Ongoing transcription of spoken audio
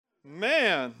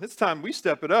Man, it's time we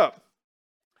step it up.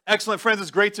 Excellent, friends.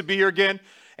 It's great to be here again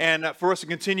and for us to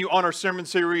continue on our sermon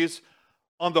series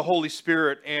on the Holy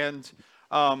Spirit. And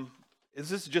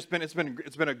it's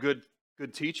been a good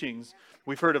teachings.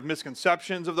 We've heard of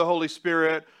misconceptions of the Holy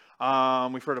Spirit.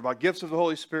 We've heard about gifts of the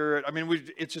Holy Spirit. I mean,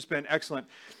 it's just been excellent.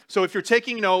 So if you're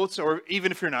taking notes, or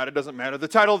even if you're not, it doesn't matter. The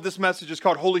title of this message is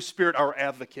called Holy Spirit, Our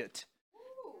Advocate.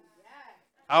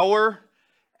 Our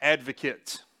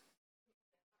Advocate.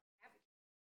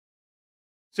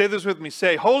 Say this with me.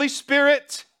 Say, Holy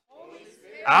Spirit,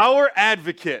 our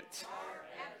advocate.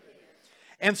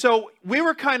 And so we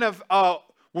were kind of,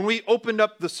 when we opened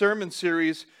up the sermon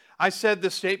series, I said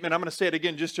this statement. I'm going to say it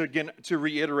again just to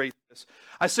reiterate this.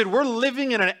 I said we're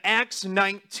living in an Acts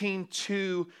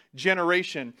 19:2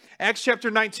 generation. Acts chapter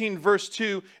 19, verse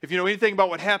 2, if you know anything about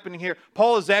what happened here,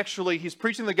 Paul is he's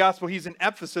preaching the gospel. He's in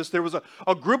Ephesus. There was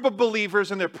a group of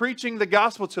believers, and they're preaching the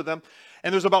gospel to them.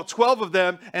 And there's about 12 of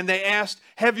them, and they asked,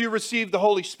 have you received the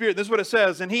Holy Spirit? This is what it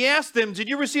says. And he asked them, did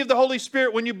you receive the Holy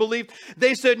Spirit when you believed?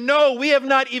 They said, no, we have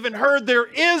not even heard there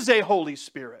is a Holy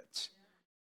Spirit.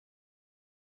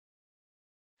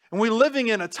 And we're living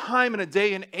in a time and a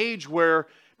day and age where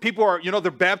people are,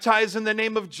 they're baptized in the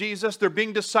name of Jesus. They're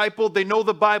being discipled. They know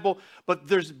the Bible. But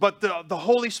the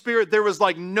Holy Spirit, there was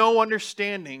like no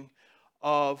understanding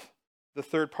of the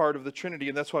third part of the Trinity.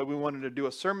 And that's why we wanted to do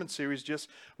a sermon series just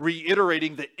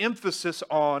reiterating the emphasis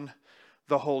on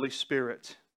the Holy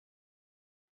Spirit.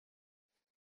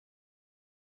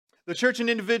 The church and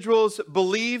individuals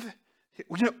believe.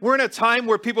 We're in a time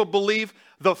where people believe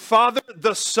the Father,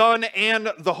 the Son,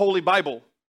 and the Holy Bible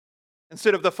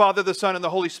instead of the Father, the Son, and the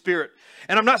Holy Spirit.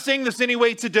 And I'm not saying this in any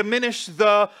way to diminish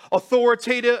the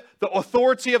authority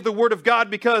of the Word of God,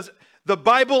 because the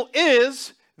Bible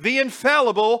is the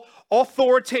infallible,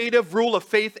 authoritative rule of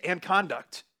faith and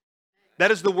conduct. That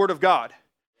is the Word of God.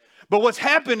 But what's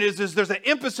happened is there's an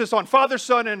emphasis on Father,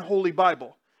 Son, and Holy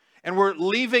Bible. And we're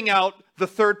leaving out the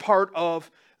third part of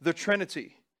the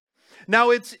Trinity.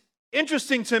 Now, it's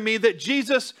interesting to me that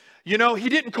Jesus, he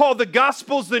didn't call the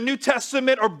Gospels, the New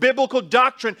Testament, or biblical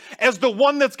doctrine as the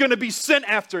one that's going to be sent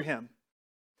after him.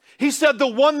 He said the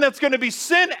one that's going to be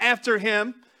sent after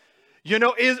him,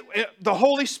 is the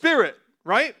Holy Spirit,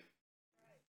 right?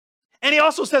 And he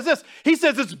also says this. He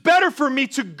says, it's better for me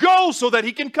to go so that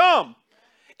he can come.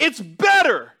 It's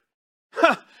better.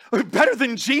 Better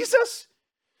than Jesus?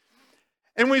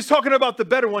 And when he's talking about the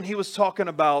better one, he was talking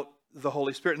about the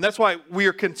Holy Spirit. And that's why we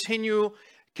are continuing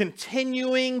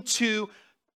to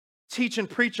teach and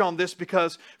preach on this,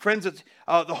 because, friends,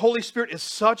 the Holy Spirit is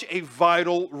such a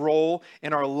vital role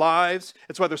in our lives.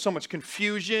 It's why there's so much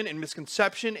confusion and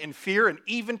misconception and fear and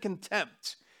even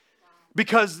contempt,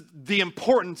 because the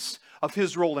importance of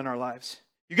his role in our lives.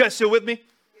 You guys still with me? Come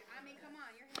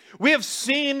on. We have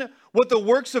seen what the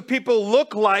works of people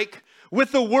look like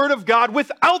with the Word of God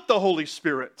without the Holy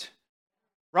Spirit,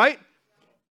 right?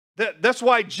 That's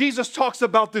why Jesus talks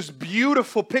about this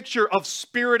beautiful picture of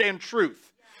spirit and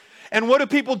truth. And what do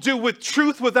people do with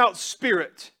truth without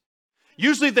spirit?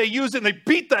 Usually they use it and they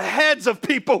beat the heads of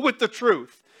people with the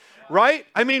truth, right?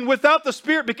 I mean, without the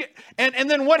Spirit. And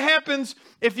then what happens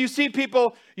if you see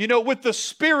people, with the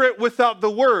Spirit without the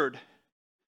Word?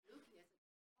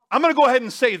 I'm going to go ahead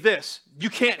and say this. You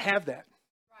can't have that.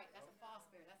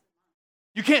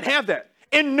 You can't have that.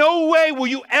 In no way will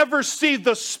you ever see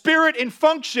the Spirit in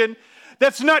function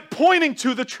that's not pointing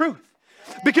to the truth.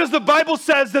 Because the Bible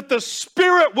says that the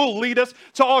Spirit will lead us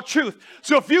to all truth.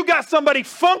 So if you got somebody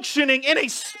functioning in a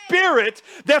spirit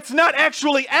that's not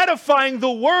actually edifying the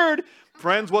Word,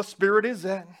 friends, what spirit is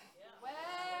that?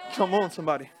 Come on,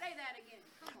 somebody.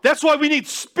 That's why we need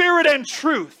Spirit and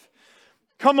truth.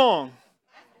 Come on.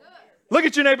 Look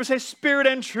at your neighbor, say Spirit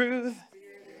and truth.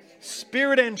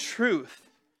 Spirit and truth.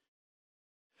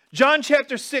 John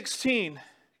chapter 16,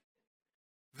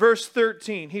 verse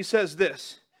 13, he says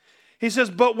this. He says,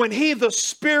 but when he, the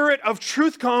Spirit of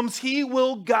truth, comes, he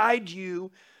will guide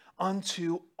you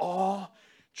unto all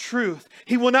truth.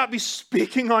 He will not be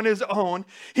speaking on his own.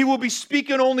 He will be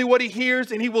speaking only what he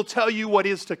hears, and he will tell you what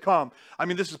is to come. I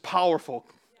mean, this is powerful.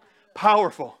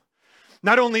 Powerful.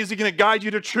 Not only is he going to guide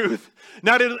you to truth,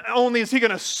 not only is he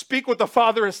going to speak what the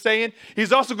Father is saying,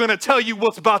 he's also going to tell you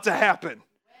what's about to happen.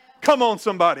 Come on,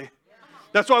 somebody.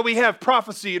 That's why we have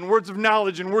prophecy and words of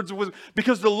knowledge and words of wisdom,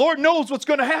 because the Lord knows what's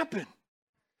going to happen.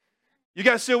 You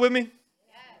guys still with me?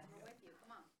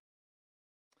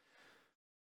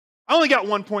 I only got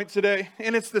one point today,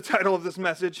 and it's the title of this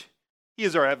message. He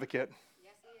is our advocate.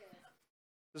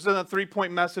 This isn't a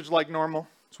 3-point message like normal.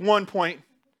 It's 1 point,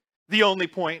 the only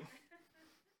point.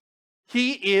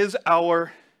 He is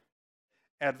our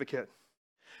advocate.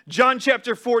 John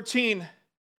chapter 14,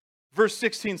 verse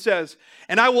 16 says,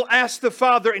 and I will ask the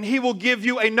Father, and he will give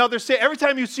you another, say, every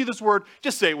time you see this word,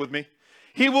 just say it with me.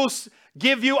 He will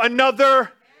give you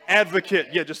another advocate.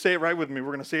 Yeah, just say it right with me.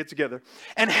 We're going to say it together.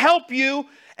 And help you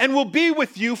and will be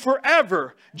with you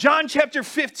forever. John chapter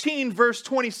 15, verse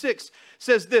 26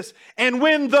 says this, and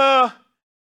when the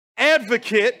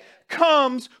advocate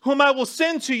comes, whom I will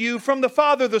send to you from the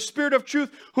Father, the Spirit of truth,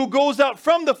 who goes out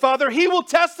from the Father, he will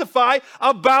testify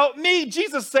about me.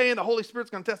 Jesus saying the Holy Spirit's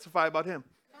going to testify about him.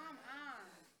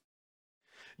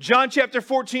 John chapter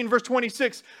 14, verse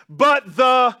 26, but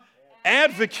the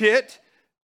advocate,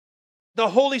 the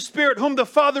Holy Spirit, whom the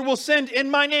Father will send in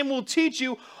my name, will teach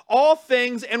you all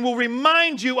things and will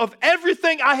remind you of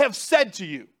everything I have said to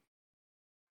you.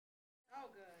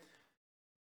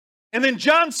 And then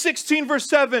John 16, verse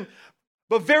 7,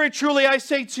 but very truly I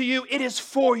say to you, it is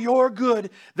for your good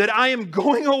that I am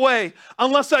going away.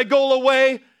 Unless I go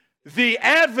away, the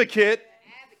advocate,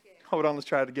 hold on, let's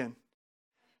try it again.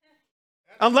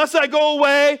 Unless I go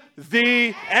away,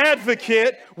 the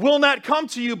advocate will not come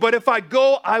to you, but if I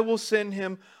go, I will send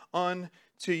him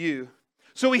unto you.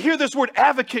 So we hear this word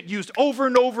advocate used over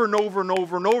and over and over and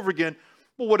over and over again.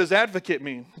 Well, what does advocate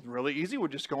mean? It's really easy. We'll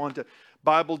just go on to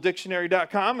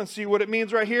BibleDictionary.com and see what it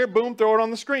means right here. Boom, throw it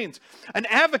on the screens. An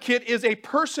advocate is a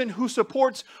person who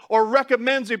supports or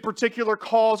recommends a particular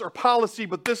cause or policy,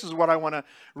 but this is what I want to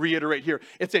reiterate here.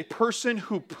 It's a person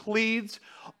who pleads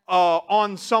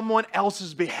on someone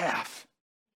else's behalf.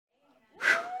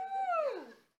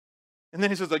 And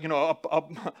then he says,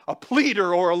 a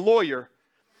pleader or a lawyer.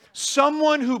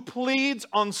 Someone who pleads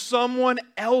on someone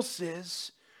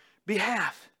else's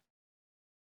behalf.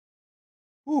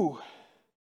 Ooh.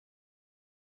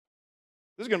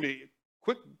 This is going to be a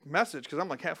quick message because I'm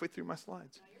like halfway through my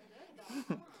slides.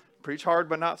 Preach hard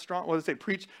but not strong. What do they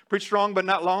say? Preach strong but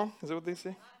not long. Is that what they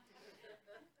say?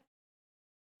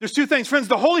 There's two things, friends.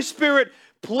 The Holy Spirit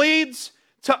pleads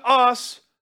to us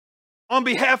on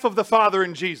behalf of the Father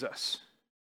and Jesus.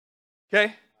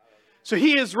 Okay? So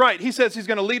he is right. He says he's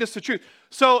going to lead us to truth.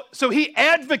 So he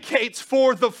advocates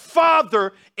for the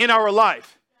Father in our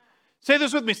life. Say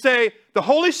this with me. Say, the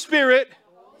Holy Spirit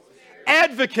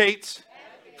advocates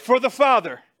for the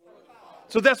Father.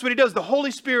 So that's what he does. The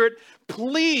Holy Spirit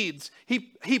pleads.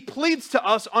 He pleads to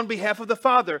us on behalf of the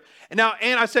Father. And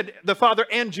I said the Father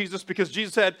and Jesus because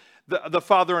Jesus said the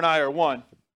Father and I are one.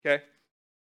 Okay?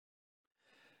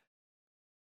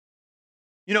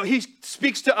 He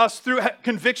speaks to us through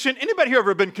conviction. Anybody here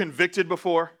ever been convicted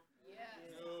before? Yes.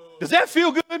 Does that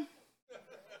feel good?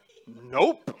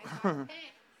 Nope.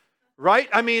 Right?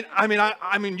 I mean,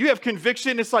 you have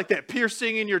conviction. It's like that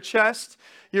piercing in your chest.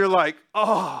 You're like,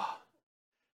 oh.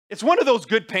 It's one of those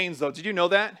good pains, though. Did you know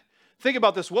that? Think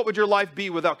about this. What would your life be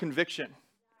without conviction?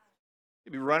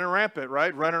 You'd be running rampant,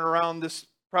 right? Running around this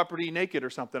property naked or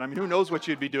something. I mean, who knows what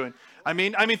you'd be doing? I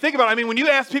mean, think about it. I mean, when you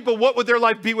ask people what would their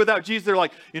life be without Jesus, they're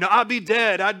like, I'd be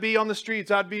dead. I'd be on the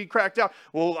streets. I'd be cracked out.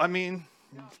 Well, who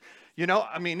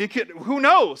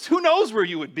knows? Who knows where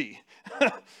you would be?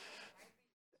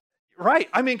 Right?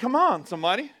 I mean, come on,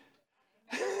 somebody.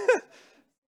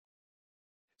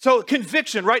 So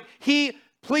conviction, right? He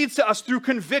pleads to us through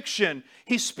conviction.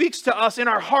 He speaks to us in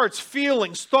our hearts,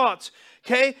 feelings, thoughts.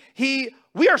 Okay?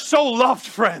 We are so loved,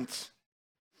 friends.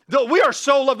 We are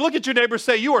so loved. Look at your neighbor,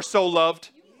 say, you are so loved.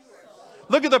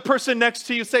 Look at the person next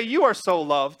to you, say, you are so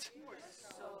loved.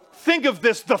 Think of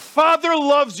this. The Father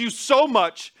loves you so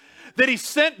much that he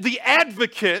sent the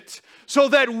advocate so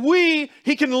that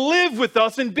he can live with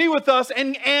us and be with us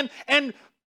and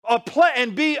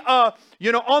be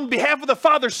on behalf of the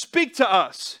Father, speak to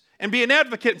us and be an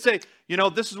advocate and say,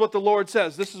 this is what the Lord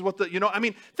says. This is what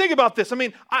think about this.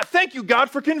 I thank you, God,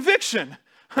 for conviction.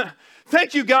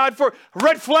 Thank you, God, for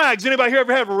red flags. Anybody here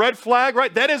ever have a red flag,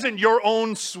 right? That isn't your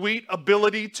own sweet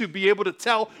ability to be able to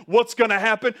tell what's going to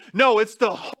happen. No, it's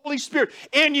the Holy Spirit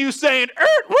in you saying,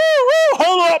 woo,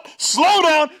 hold up, slow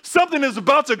down. Something is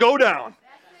about to go down.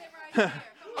 Right.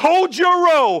 Hold your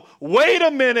row. Wait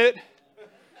a minute.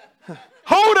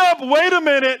 Hold up, wait a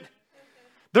minute.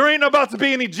 There ain't about to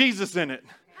be any Jesus in it.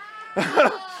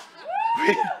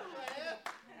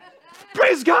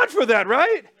 Praise God for that,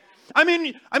 right? I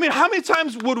mean, how many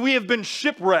times would we have been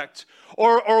shipwrecked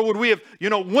or would we have,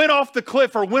 went off the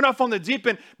cliff or went off on the deep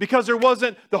end because there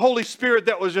wasn't the Holy Spirit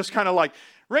that was just kind of like,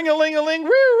 ring-a-ling-a-ling,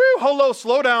 woo-woo, hello,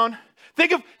 slow down.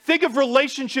 Think of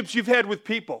relationships you've had with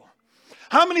people.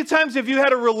 How many times have you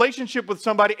had a relationship with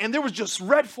somebody and there was just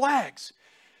red flags?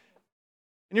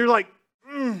 And you're like,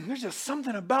 there's just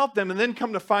something about them. And then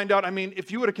come to find out,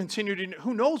 if you would have continued,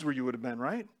 who knows where you would have been,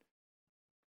 right?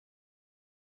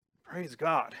 Praise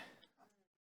God.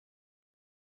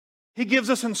 He gives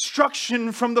us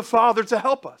instruction from the Father to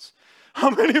help us. How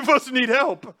many of us need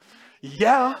help?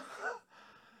 Yeah.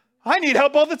 I need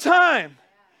help all the time.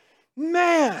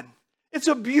 Man, it's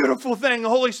a beautiful thing. The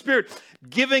Holy Spirit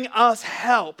giving us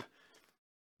help.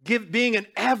 Being an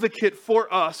advocate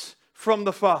for us from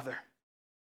the Father.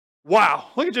 Wow.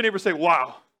 Look at your neighbor and say,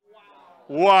 wow.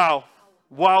 Wow.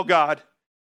 Wow, God.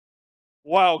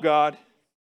 Wow, God.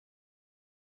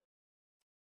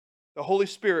 The Holy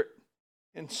Spirit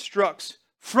instructs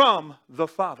from the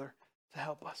Father to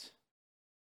help us.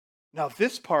 Now,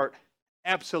 this part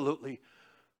absolutely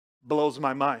blows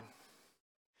my mind.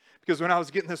 Because when I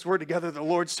was getting this word together, the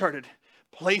Lord started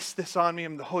place this on me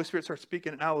and the Holy Spirit started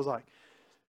speaking and I was like,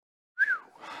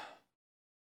 whew.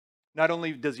 Not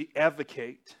only does he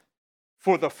advocate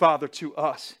for the Father to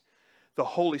us, the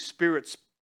Holy Spirit,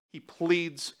 he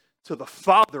pleads to the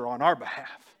Father on our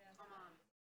behalf.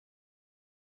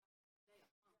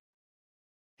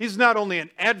 He's not only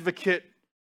an advocate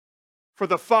for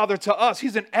the Father to us,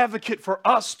 he's an advocate for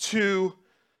us to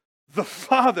the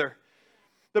Father.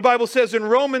 The Bible says in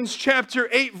Romans chapter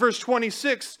 8, verse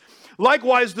 26,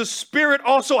 likewise the Spirit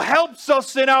also helps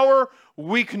us in our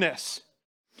weakness.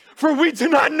 For we do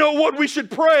not know what we should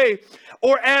pray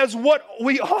or as what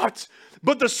we ought,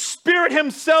 but the Spirit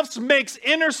himself makes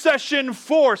intercession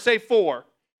for, say for.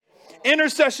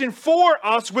 Intercession for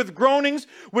us with groanings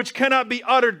which cannot be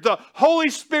uttered. The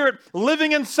Holy Spirit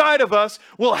living inside of us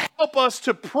will help us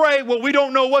to pray what we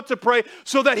don't know what to pray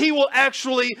so that he will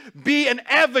actually be an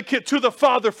advocate to the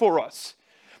Father for us.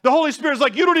 The Holy Spirit is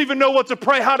like, you don't even know what to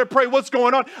pray, how to pray, what's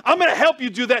going on. I'm going to help you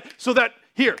do that so that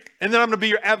here, and then I'm going to be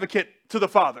your advocate to the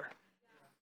Father.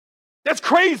 That's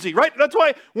crazy, right? That's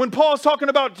why when Paul is talking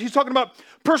about, he's talking about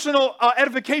personal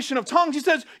edification of tongues, he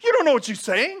says, you don't know what you're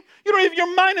saying. You don't even,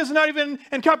 your mind is not even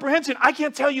in comprehension. I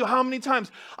can't tell you how many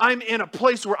times I'm in a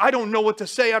place where I don't know what to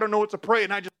say, I don't know what to pray,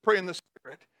 and I just pray in the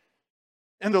Spirit.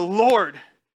 And the Lord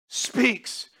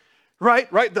speaks, right?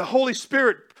 The Holy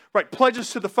Spirit, right,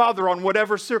 pledges to the Father on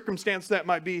whatever circumstance that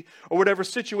might be, or whatever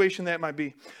situation that might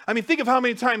be. I mean, think of how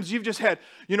many times you've just had,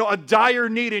 a dire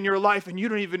need in your life, and you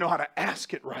don't even know how to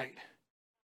ask it right.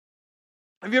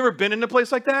 Have you ever been in a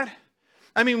place like that?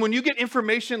 I mean, when you get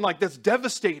information like that's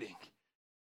devastating,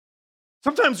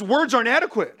 sometimes words aren't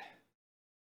adequate.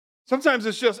 Sometimes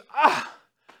it's just,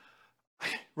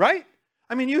 right?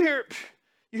 I mean, you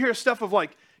hear stuff of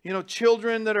like,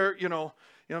 children that are,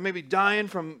 maybe dying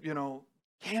from,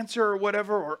 cancer or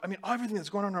whatever, or I mean, everything that's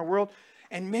going on in our world,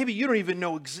 and maybe you don't even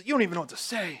know what to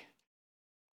say.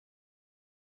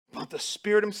 But the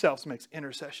Spirit himself makes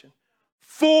intercession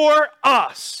for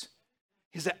us.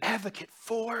 He's an advocate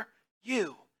for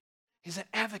you. He's an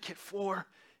advocate for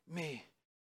me.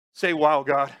 Say, wow,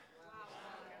 God.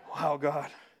 Wow,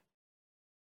 God.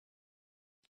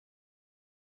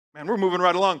 Man, we're moving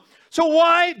right along. So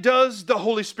why does the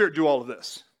Holy Spirit do all of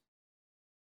this?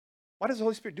 Why does the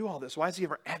Holy Spirit do all this? Why is he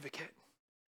our advocate?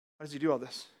 Why does he do all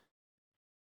this?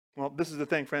 Well, this is the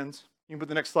thing, friends. You can put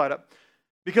the next slide up.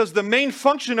 Because the main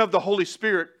function of the Holy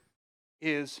Spirit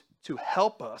is to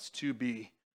help us to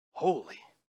be holy.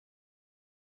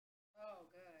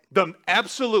 The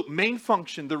absolute main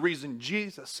function, the reason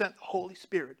Jesus sent the Holy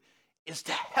Spirit, is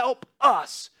to help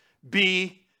us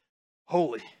be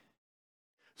holy.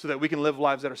 So that we can live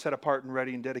lives that are set apart and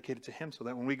ready and dedicated to him. So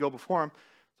that when we go before him,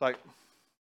 it's like,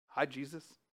 hi, Jesus.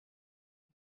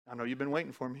 I know you've been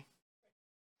waiting for me.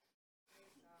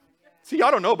 See,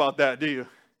 y'all don't know about that, do you?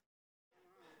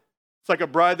 It's like a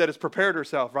bride that has prepared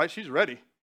herself, right? She's ready,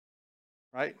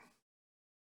 right?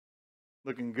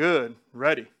 Looking good,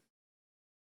 ready.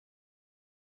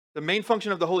 The main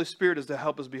function of the Holy Spirit is to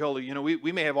help us be holy.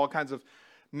 We may have all kinds of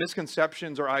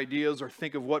misconceptions or ideas or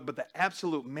think of what, but the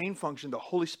absolute main function, the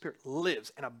Holy Spirit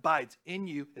lives and abides in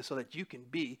you is so that you can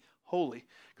be holy.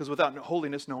 Because without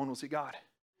holiness, no one will see God.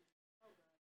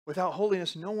 Without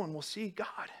holiness, no one will see God.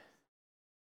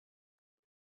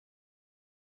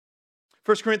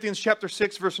 1 Corinthians chapter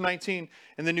 6, verse 19,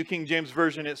 in the New King James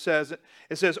Version, it says,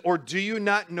 or do you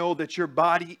not know that your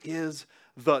body is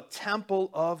the temple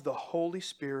of the Holy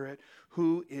Spirit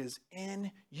who is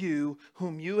in you,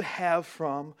 whom you have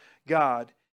from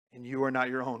God, and you are not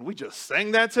your own. We just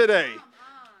sang that today.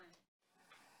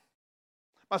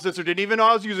 My sister didn't even know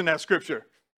I was using that scripture.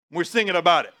 We're singing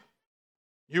about it.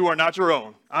 You are not your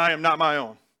own. I am not my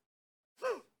own.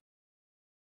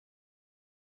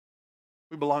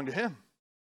 We belong to him.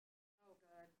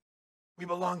 We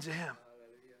belong to him.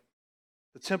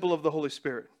 The temple of the Holy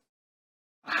Spirit.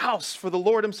 A house for the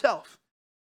Lord himself.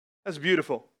 That's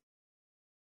beautiful.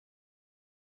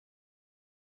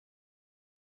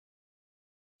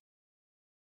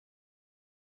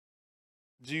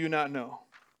 Do you not know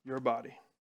your body?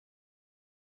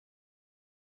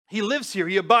 He lives here.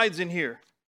 He abides in here.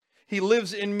 He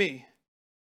lives in me.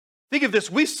 Think of this.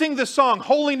 We sing this song,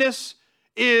 holiness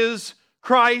is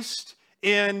Christ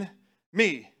in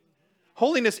me.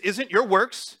 Holiness isn't your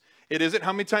works. It isn't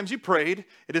how many times you prayed.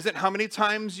 It isn't how many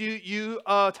times you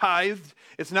tithed.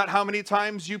 It's not how many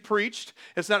times you preached.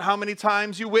 It's not how many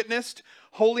times you witnessed.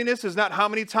 Holiness is not how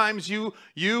many times you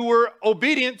were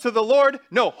obedient to the Lord.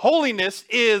 No, holiness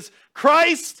is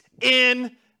Christ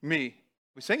in me.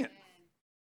 We sing it.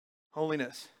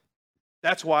 Holiness.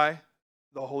 That's why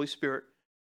the Holy Spirit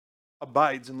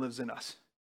abides and lives in us,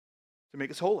 to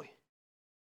make us holy.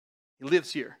 He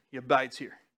lives here. He abides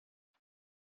here.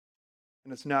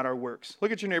 And it's not our works.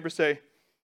 Look at your neighbor, say,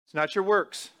 it's not your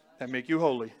works that make you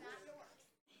holy.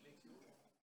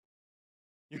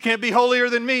 You can't be holier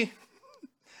than me.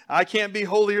 I can't be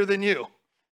holier than you.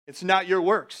 It's not your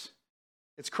works.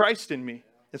 It's Christ in me.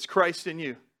 It's Christ in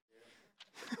you.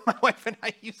 My wife and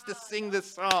I used to sing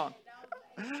this song.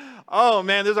 Oh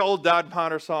man, there's an old Dodd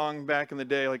Potter song back in the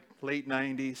day, like late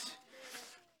 90s.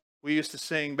 We used to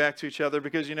sing back to each other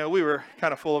because, we were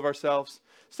kind of full of ourselves.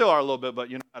 Still are a little bit,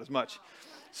 but, not as much.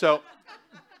 So,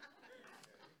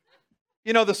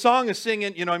 the song is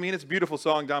singing, it's a beautiful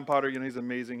song. Don Potter, he's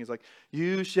amazing. He's like,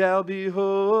 you shall be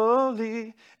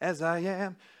holy as I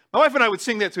am. My wife and I would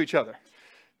sing that to each other.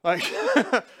 Like,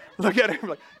 look at her,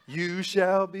 like, you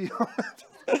shall be holy.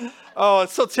 Oh,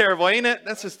 it's so terrible, ain't it?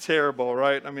 That's just terrible,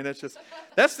 right?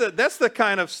 That's the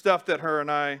kind of stuff that her and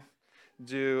I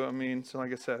do. So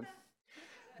like I said.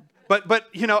 But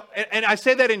and I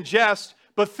say that in jest,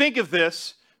 but think of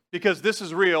this, because this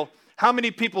is real. How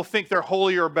many people think they're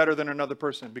holier or better than another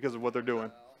person because of what they're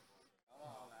doing?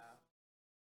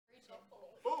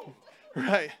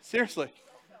 Right, seriously.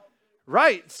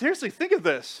 Right, seriously, think of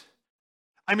this.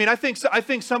 I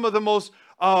think some of the most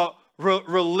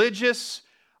religious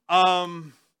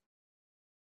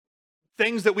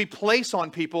things that we place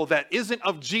on people that isn't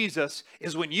of Jesus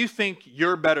is when you think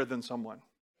you're better than someone.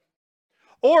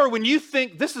 Or when you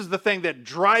think, this is the thing that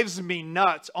drives me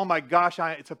nuts. Oh my gosh,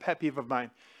 it's a pet peeve of mine.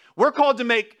 We're called to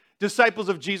make disciples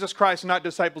of Jesus Christ, not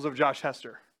disciples of Josh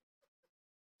Hester.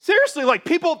 Seriously,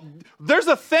 there's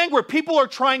a thing where people are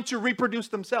trying to reproduce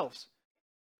themselves.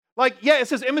 It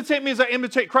says imitate me as I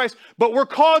imitate Christ, but we're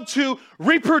called to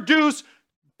reproduce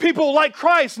people like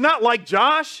Christ, not like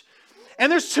Josh.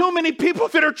 And there's too many people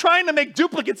that are trying to make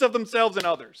duplicates of themselves and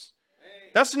others.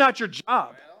 That's not your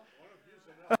job.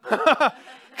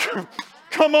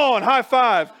 Come on, high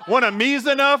five. One of me's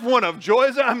enough, one of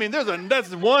joy's enough.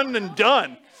 That's one and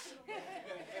done.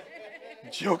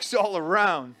 Jokes all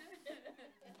around.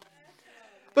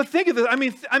 But think of this.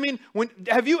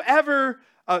 Have you ever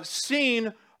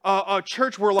seen a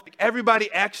church where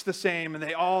everybody acts the same and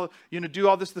they all do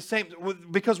all this the same?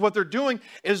 Because what they're doing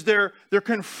is they're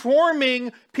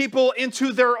conforming people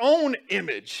into their own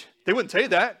image. They wouldn't say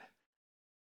that.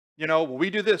 We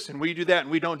do this and we do that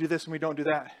and we don't do this and we don't do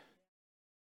that.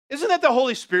 Isn't that the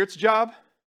Holy Spirit's job?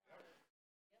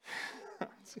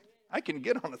 I can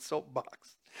get on a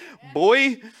soapbox.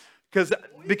 Boy, because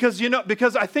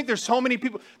I think there's so many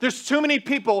people, there's too many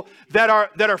people that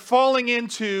are falling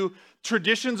into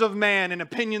traditions of man and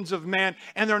opinions of man,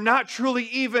 and they're not truly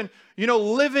even,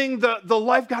 living the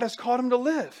life God has called them to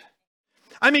live.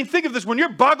 Think of this. When you're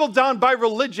boggled down by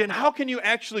religion, how can you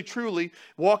actually truly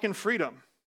walk in freedom?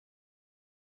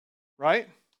 Right?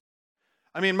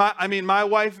 My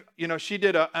wife, she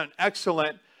did an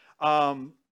excellent, I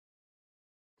don't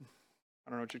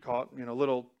know what you call it,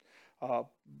 little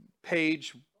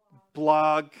page,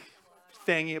 blog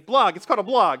thingy. Blog, it's called a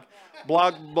blog.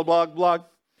 Blog.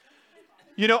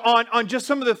 On just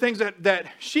some of the things that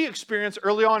she experienced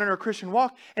early on in her Christian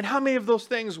walk, and how many of those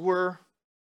things were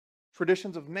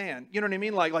traditions of man. You know what I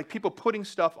mean? Like people putting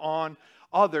stuff on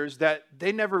others that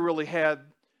they never really had,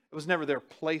 it was never their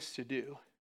place to do.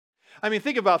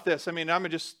 Think about this. I'm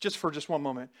just for one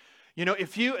moment.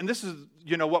 If you, and this is,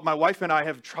 what my wife and I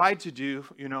have tried to do,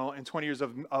 in 20 years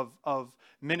of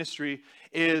ministry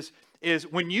is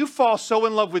when you fall so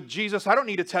in love with Jesus, I don't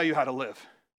need to tell you how to live.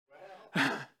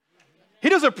 He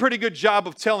does a pretty good job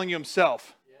of telling you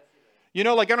himself. I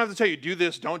don't have to tell you, do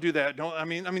this, don't do that. You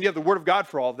have the Word of God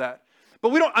for all of that.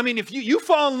 But we don't, if you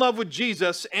fall in love with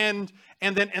Jesus and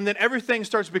then everything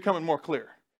starts becoming more clear.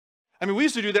 We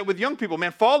used to do that with young people,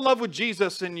 man. Fall in love with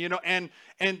Jesus and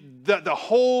the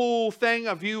whole thing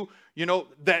of you,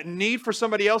 that need for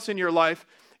somebody else in your life,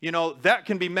 that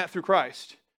can be met through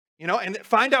Christ. And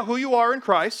find out who you are in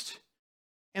Christ,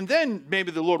 and then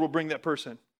maybe the Lord will bring that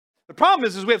person. The problem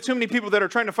is we have too many people that are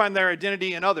trying to find their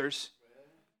identity in others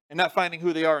and not finding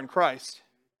who they are in Christ.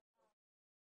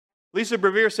 Lisa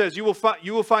Bevere says, you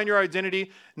will find your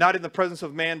identity not in the presence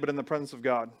of man, but in the presence of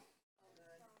God.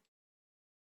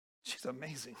 She's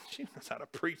amazing. She knows how to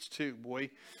preach too, boy.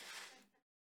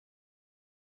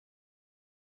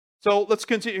 So let's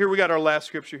continue. Here we got our last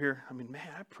scripture here. I mean, man,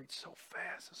 I preach so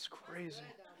fast. It's crazy.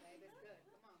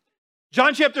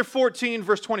 John chapter 14,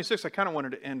 verse 26. I kind of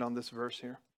wanted to end on this verse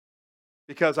here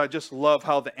because I just love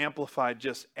how the Amplified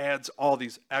just adds all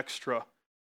these extra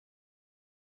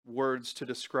words to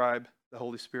describe the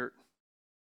Holy Spirit.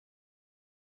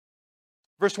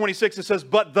 Verse 26, it says,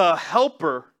 but the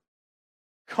helper,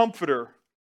 comforter,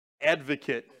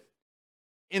 advocate,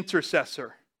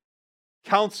 intercessor,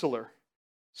 counselor,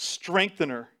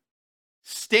 strengthener,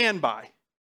 standby,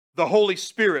 the Holy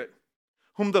Spirit,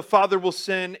 whom the Father will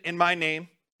send in my name.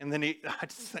 And then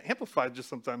Amplified just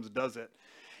sometimes does it.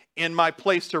 In my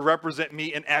place to represent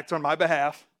me and act on my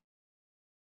behalf.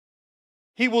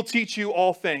 He will teach you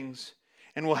all things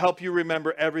and will help you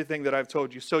remember everything that I've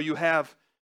told you. So you have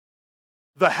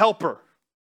the helper,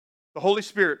 the Holy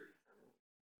Spirit,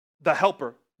 the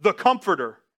helper, the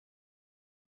comforter.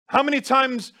 How many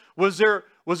times was there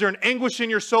an anguish in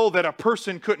your soul that a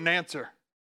person couldn't answer?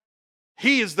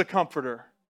 He is the comforter.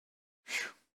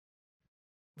 Whew.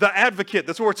 The advocate,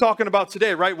 that's what we're talking about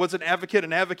today, right? What's an advocate?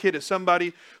 An advocate is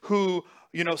somebody who,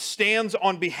 stands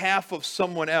on behalf of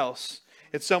someone else.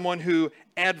 It's someone who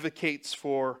advocates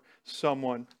for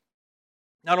someone.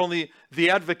 Not only the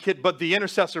advocate, but the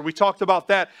intercessor. We talked about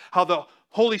that, how the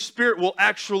Holy Spirit will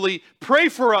actually pray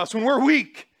for us when we're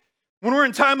weak. When we're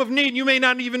in time of need, you may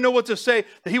not even know what to say,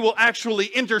 that He will actually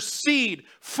intercede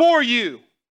for you.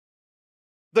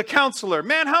 The counselor.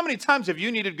 Man, how many times have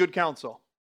you needed good counsel?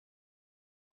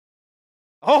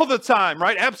 All the time,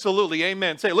 right? Absolutely.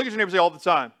 Amen. Look at your neighbor and say, all the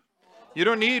time. You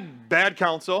don't need bad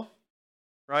counsel,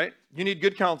 right? You need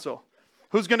good counsel.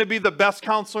 Who's going to be the best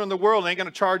counselor in the world and ain't going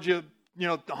to charge you,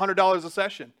 $100 a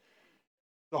session?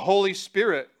 The Holy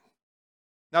Spirit.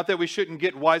 Not that we shouldn't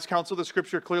get wise counsel. The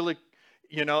scripture clearly,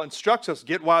 instructs us,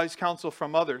 get wise counsel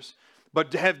from others. But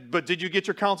did you get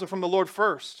your counsel from the Lord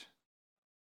first?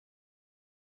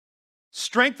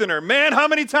 Strengthener. Man, how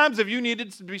many times have you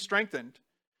needed to be strengthened?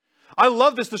 I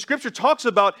love this. The scripture talks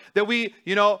about that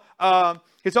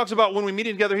he talks about when we meet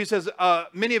together. He says,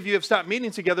 many of you have stopped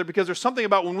meeting together because there's something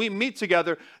about when we meet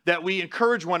together that we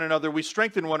encourage one another, we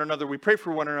strengthen one another, we pray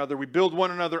for one another, we build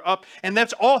one another up. And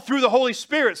that's all through the Holy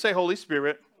Spirit. Say, Holy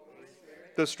Spirit.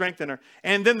 The strengthener.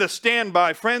 And then the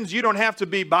standby. Friends, you don't have to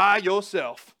be by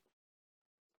yourself.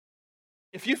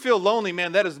 If you feel lonely,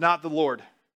 man, that is not the Lord.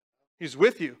 He's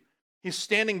with you. He's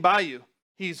standing by you.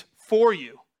 He's for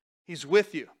you. He's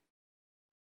with you.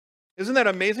 Isn't that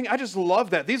amazing? I just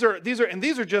love that. These are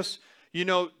just,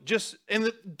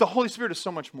 and the Holy Spirit is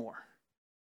so much more.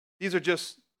 These are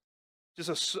just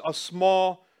a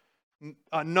small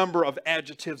number of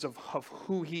adjectives of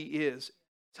who He is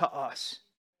to us.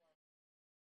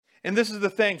 And this is the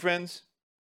thing, friends.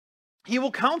 He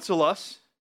will counsel us.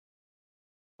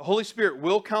 The Holy Spirit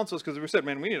will counsel us because we said,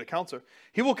 man, we need a counselor.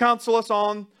 He will counsel us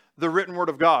on the written word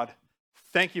of God.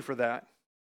 Thank you for that.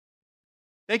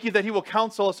 Thank you that He will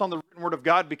counsel us on the written word of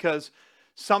God, because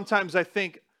sometimes I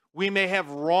think we may have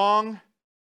wrong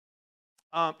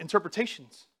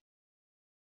interpretations.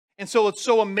 And so it's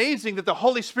so amazing that the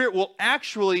Holy Spirit will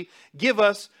actually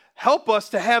help us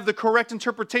to have the correct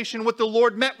interpretation what the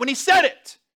Lord meant when He said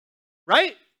it.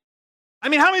 Right? I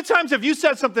mean, how many times have you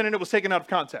said something and it was taken out of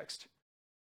context?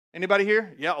 Anybody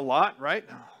here? Yeah, a lot, right?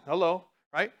 Hello,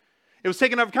 right? It was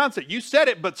taken out of context. You said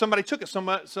it, but somebody took it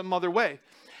some other way.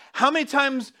 How many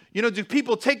times, do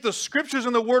people take the scriptures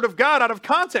and the Word of God out of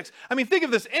context? I mean, think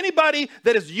of this. Anybody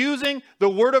that is using the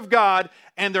Word of God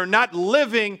and they're not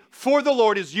living for the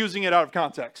Lord is using it out of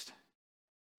context.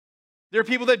 There are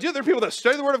people that do. There are people that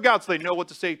study the Word of God so they know what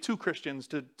to say to Christians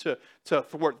to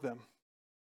thwart them.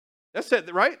 That's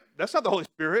it, right? That's not the Holy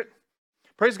Spirit.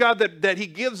 Praise God that He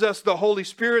gives us the Holy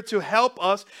Spirit to help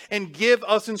us and give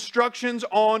us instructions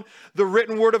on the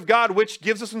written Word of God, which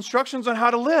gives us instructions on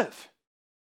how to live.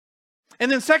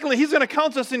 And then secondly, He's going to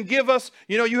counsel us and give us,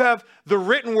 you have the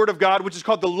written Word of God, which is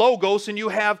called the Logos, and you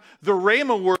have the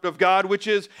Rhema Word of God, which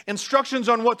is instructions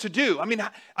on what to do. I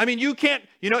mean, you can't,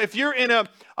 if you're in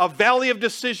a valley of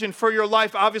decision for your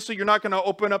life, obviously you're not going to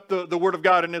open up the Word of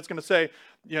God and it's going to say,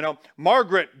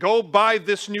 Margaret, go buy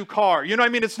this new car.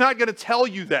 It's not going to tell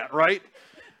you that, right?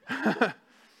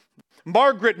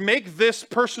 Margaret, make this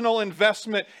personal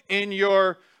investment in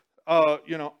your,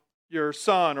 your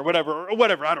son or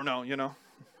whatever, I don't know,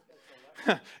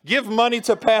 Give money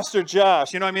to Pastor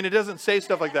Josh. It doesn't say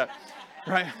stuff like that,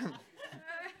 right?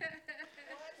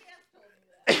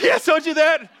 Yeah, told you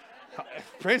that?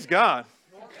 Praise God.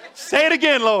 Say it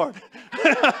again, Lord.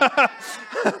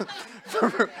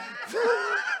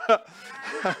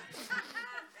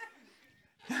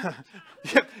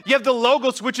 You have the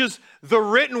Logos, which is the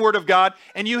written word of God,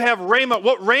 and you have Rhema.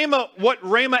 What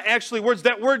Rhema actually words,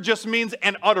 that word just means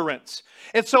an utterance.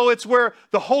 And so it's where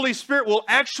the Holy Spirit will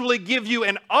actually give you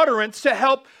an utterance to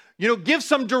help, give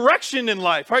some direction in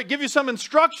life, right? Give you some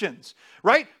instructions,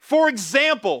 right? For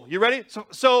example, you ready?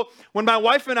 So when my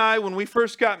wife and I, when we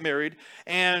first got married,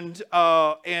 and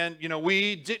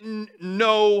we didn't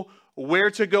know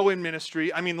where to go in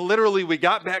ministry. I mean, literally, we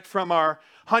got back from our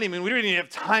honeymoon. We didn't even have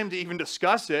time to even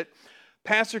discuss it.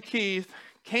 Pastor Keith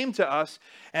came to us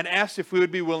and asked if we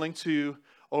would be willing to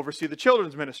oversee the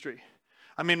children's ministry.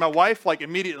 I mean, my wife,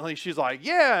 immediately, she's like,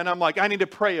 yeah. And I'm like, I need to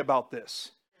pray about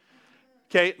this.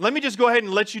 Okay, let me just go ahead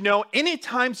and let you know,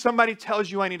 anytime somebody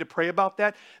tells you I need to pray about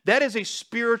that, that is a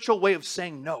spiritual way of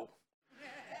saying no.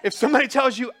 If somebody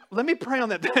tells you, let me pray on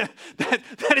that,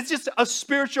 that is just a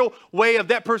spiritual way of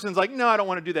that person's like, no, I don't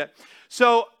want to do that.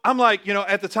 So I'm like,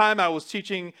 at the time I was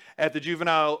teaching at the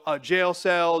juvenile jail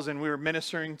cells, and we were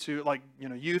ministering to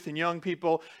youth and young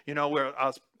people, where I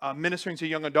was ministering to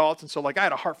young adults. And so I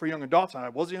had a heart for young adults, and I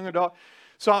was a young adult.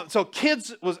 So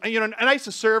kids was, and I used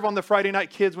to serve on the Friday night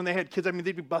kids when they had kids. I mean,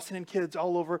 they'd be busting in kids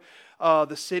all over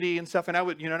the city and stuff. And I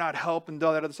would, not help and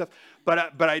all that other stuff. But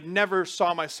I never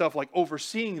saw myself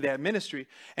overseeing that ministry.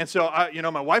 And so,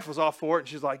 my wife was all for it. And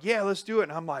she's like, yeah, let's do it.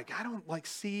 And I'm like, I don't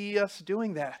see us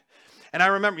doing that. And I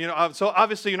remember, so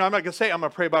obviously, I'm not going to say I'm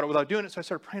going to pray about it without doing it. So I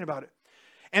started praying about it.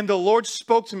 And the Lord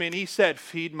spoke to me and he said,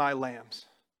 feed my lambs.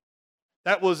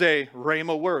 That was a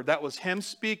rhema word. That was him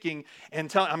speaking and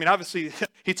telling. I mean, obviously,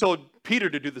 he told Peter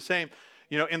to do the same,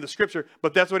 in the scripture.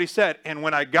 But that's what he said. And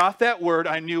when I got that word,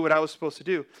 I knew what I was supposed to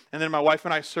do. And then my wife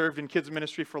and I served in kids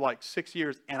ministry for 6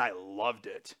 years, and I loved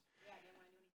it.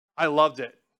 I loved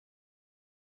it.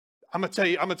 I'm going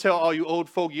to tell all you old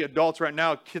fogey adults right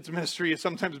now, kids ministry is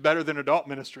sometimes better than adult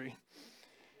ministry.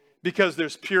 Because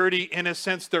there's purity,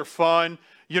 innocence, they're fun.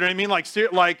 You know what I mean?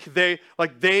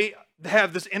 They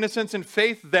have this innocence and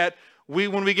faith that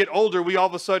when we get older, we all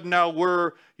of a sudden now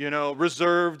we're,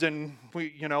 reserved, and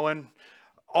and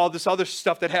all this other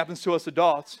stuff that happens to us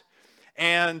adults.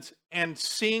 And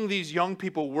seeing these young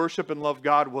people worship and love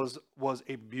God was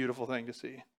a beautiful thing to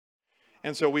see.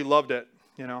 And so we loved it.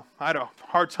 I had a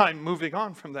hard time moving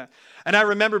on from that. And I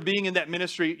remember being in that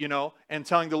ministry, and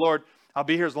telling the Lord, I'll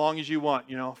be here as long as you want.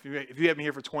 If you have me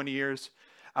here for 20 years,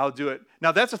 I'll do it.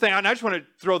 Now, that's the thing. And I just want to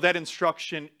throw that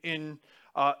instruction in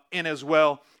as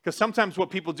well. Because sometimes what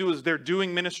people do is they're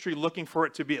doing ministry looking for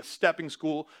it to be a stepping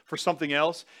school for something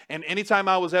else. And anytime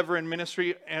I was ever in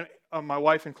ministry, and my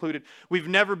wife included, we've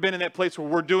never been in that place where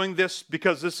we're doing this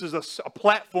because this is a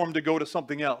platform to go to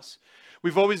something else.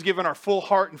 We've always given our full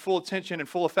heart and full attention and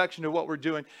full affection to what we're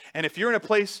doing. And if you're in a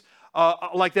place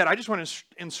like that, I just want to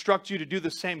instruct you to do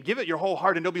the same. Give it your whole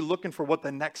heart, and don't be looking for what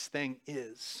the next thing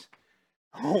is.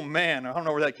 Oh, man, I don't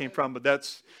know where that came from, but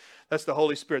that's the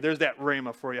Holy Spirit. There's that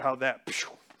rhema for you, how that...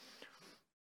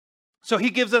 So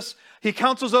he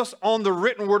counsels us on the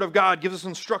written word of God, gives us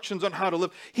instructions on how to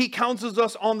live. He counsels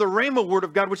us on the rhema word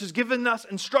of God, which has given us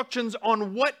instructions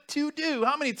on what to do.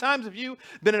 How many times have you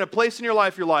been in a place in your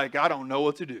life you're like, I don't know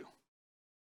what to do?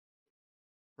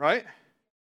 Right?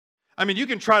 I mean, you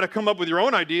can try to come up with your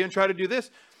own idea and try to do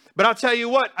this. But I'll tell you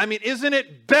what, isn't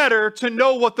it better to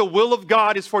know what the will of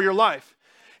God is for your life?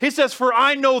 He says, for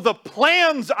I know the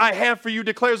plans I have for you,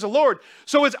 declares the Lord.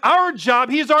 So it's our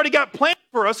job, he's already got plans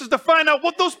for us, is to find out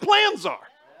what those plans are.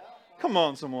 Come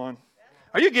on, someone.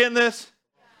 Are you getting this?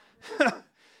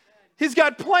 He's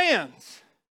got plans.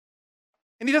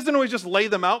 And he doesn't always just lay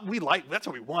them out. That's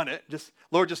what we want it.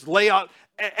 Lord, just lay out,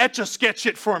 etch-a-sketch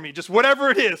it for me. Just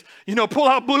whatever it is. Pull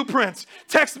out blueprints.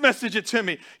 Text message it to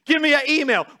me. Give me an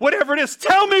email. Whatever it is,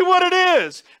 tell me what it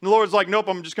is. And the Lord's like, nope,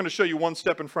 I'm just going to show you one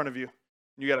step in front of you.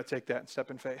 You got to take that and step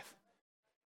in faith.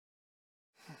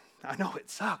 I know it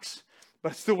sucks,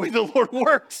 but it's the way the Lord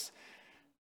works.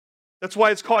 That's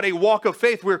why it's called a walk of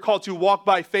faith. We're called to walk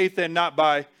by faith and not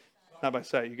by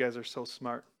sight. You guys are so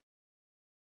smart.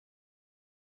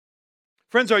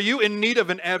 Friends, are you in need of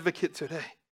an advocate today?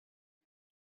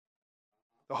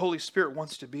 The Holy Spirit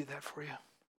wants to be that for you.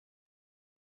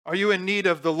 Are you in need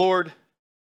of the Lord,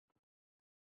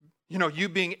 you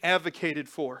being advocated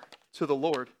for to the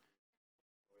Lord?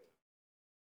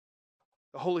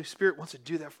 The Holy Spirit wants to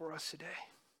do that for us today.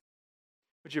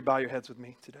 Would you bow your heads with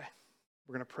me today?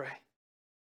 We're going to pray.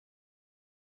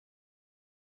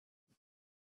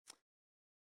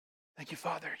 Thank you,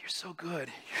 Father. You're so good.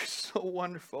 You're so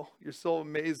wonderful. You're so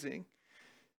amazing.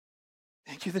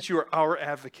 Thank you that you are our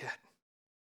advocate.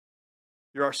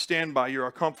 You're our standby. You're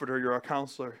our comforter. You're our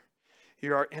counselor.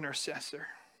 You're our intercessor.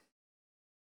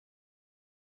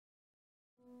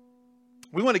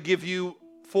 We want to give you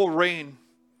full reign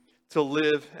to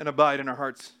live and abide in our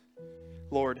hearts,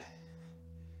 Lord.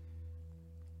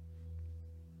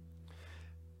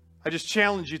 I just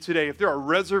challenge you today, if there are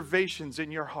reservations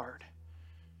in your heart,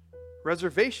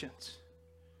 reservations,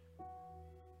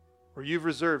 where you've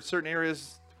reserved certain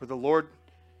areas where the Lord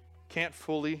can't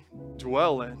fully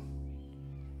dwell in,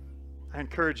 I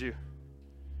encourage you,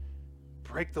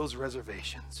 break those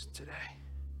reservations today.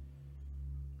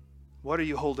 What are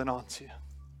you holding on to?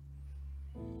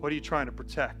 What are you trying to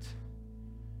protect?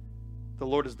 The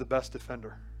Lord is the best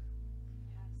defender.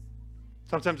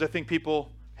 Sometimes I think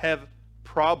people have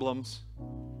problems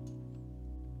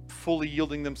fully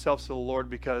yielding themselves to the Lord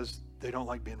because they don't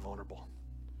like being vulnerable.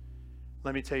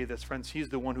 Let me tell you this, friends. He's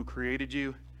the one who created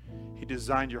you. He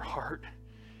designed your heart.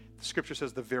 The scripture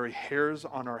says the very hairs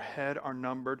on our head are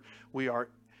numbered. We are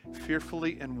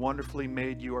fearfully and wonderfully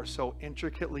made. You are so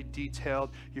intricately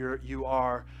detailed. You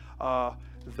are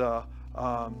the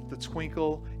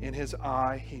twinkle in his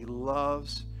eye. He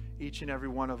loves each and every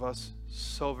one of us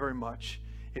so very much.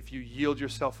 If you yield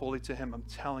yourself fully to him, I'm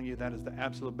telling you that is the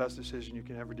absolute best decision you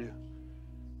can ever do.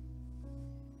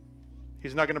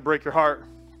 He's not going to break your heart.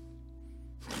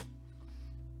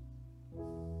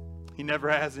 He never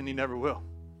has and he never will.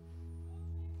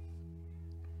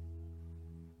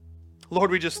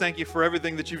 Lord, we just thank you for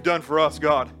everything that you've done for us,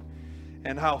 God,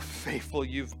 and how faithful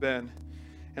you've been.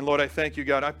 And Lord, I thank you,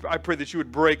 God. I pray that you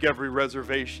would break every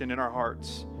reservation in our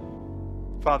hearts,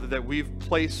 Father, that we've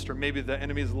placed, or maybe the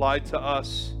enemy has lied to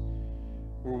us,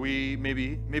 where we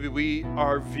maybe we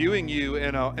are viewing you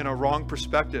in a wrong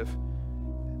perspective.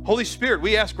 Holy Spirit,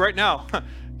 we ask right now,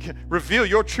 reveal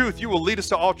your truth. You will lead us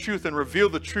to all truth and reveal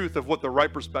the truth of what the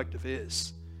right perspective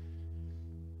is.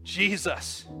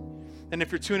 Jesus. And if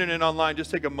you're tuning in online,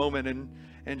 just take a moment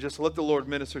and just let the Lord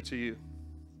minister to you.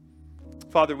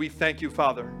 Father, we thank you,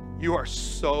 Father. You are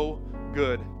so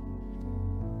good.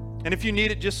 And if you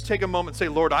need it, just take a moment and say,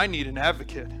 Lord, I need an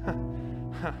advocate.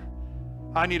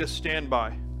 I need a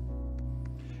standby.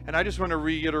 And I just want to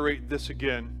reiterate this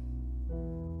again,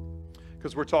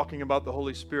 because we're talking about the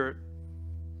Holy Spirit.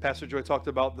 Pastor Joy talked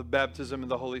about the baptism of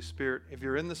the Holy Spirit. If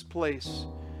you're in this place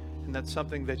and that's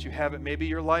something that you haven't, maybe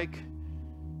you're like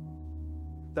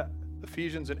the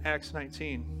Ephesians in Acts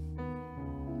 19.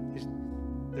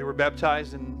 They were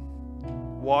baptized in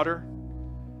water.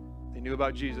 They knew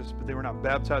about Jesus, but they were not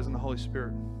baptized in the Holy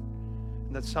Spirit.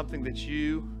 And that's something that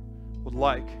you would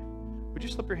like. Would you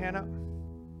slip your hand up?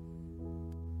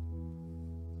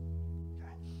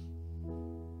 Okay.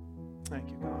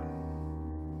 Thank you, God.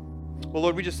 Well,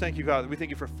 Lord, we just thank you, God. We thank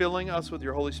you for filling us with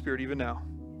your Holy Spirit even now.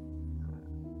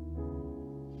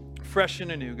 Fresh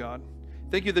and anew, God.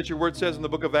 Thank you that your word says in the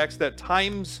book of Acts that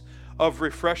times of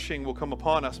refreshing will come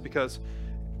upon us, because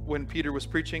when Peter was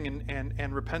preaching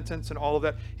and repentance and all of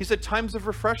that, he said times of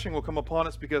refreshing will come upon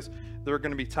us, because there are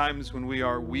going to be times when we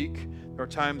are weak. There are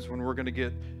times when we're going to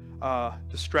get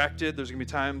distracted. There's going to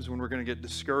be times when we're going to get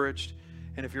discouraged.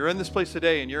 And if you're in this place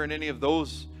today and you're in any of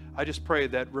those, I just pray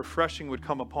that refreshing would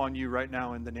come upon you right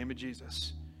now in the name of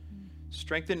Jesus.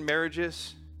 Strengthen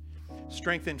marriages,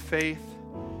 strengthen faith,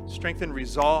 strengthen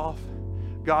resolve.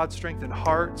 God, strengthen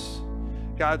hearts.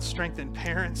 God, strengthen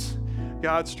parents.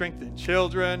 God, strengthen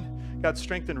children. God,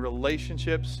 strengthen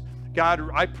relationships. God,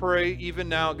 I pray even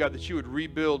now, God, that you would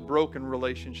rebuild broken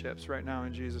relationships right now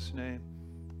in Jesus' name.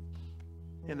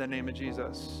 In the name of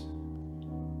Jesus.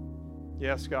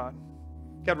 Yes, God.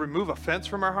 God, remove offense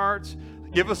from our hearts.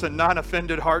 Give us a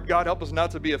non-offended heart, God. Help us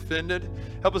not to be offended.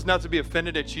 Help us not to be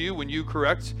offended at you when you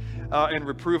correct and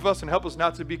reprove us, and help us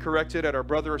not to be corrected at our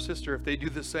brother or sister if they do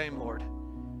the same, Lord.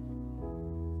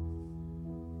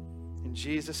 In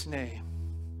Jesus' name.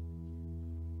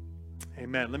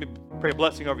 Amen. Let me pray a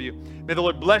blessing over you. May the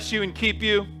Lord bless you and keep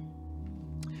you.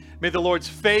 May the Lord's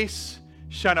face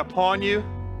shine upon you.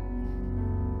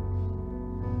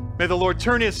 May the Lord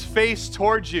turn his face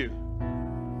towards you.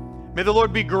 May the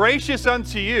Lord be gracious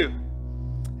unto you,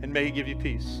 and may he give you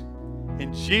peace.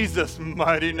 In Jesus'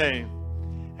 mighty name,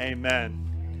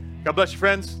 amen. God bless you,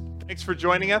 friends. Thanks for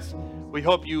joining us. We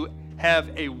hope you have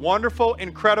a wonderful,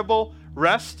 incredible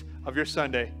rest of your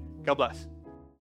Sunday. God bless.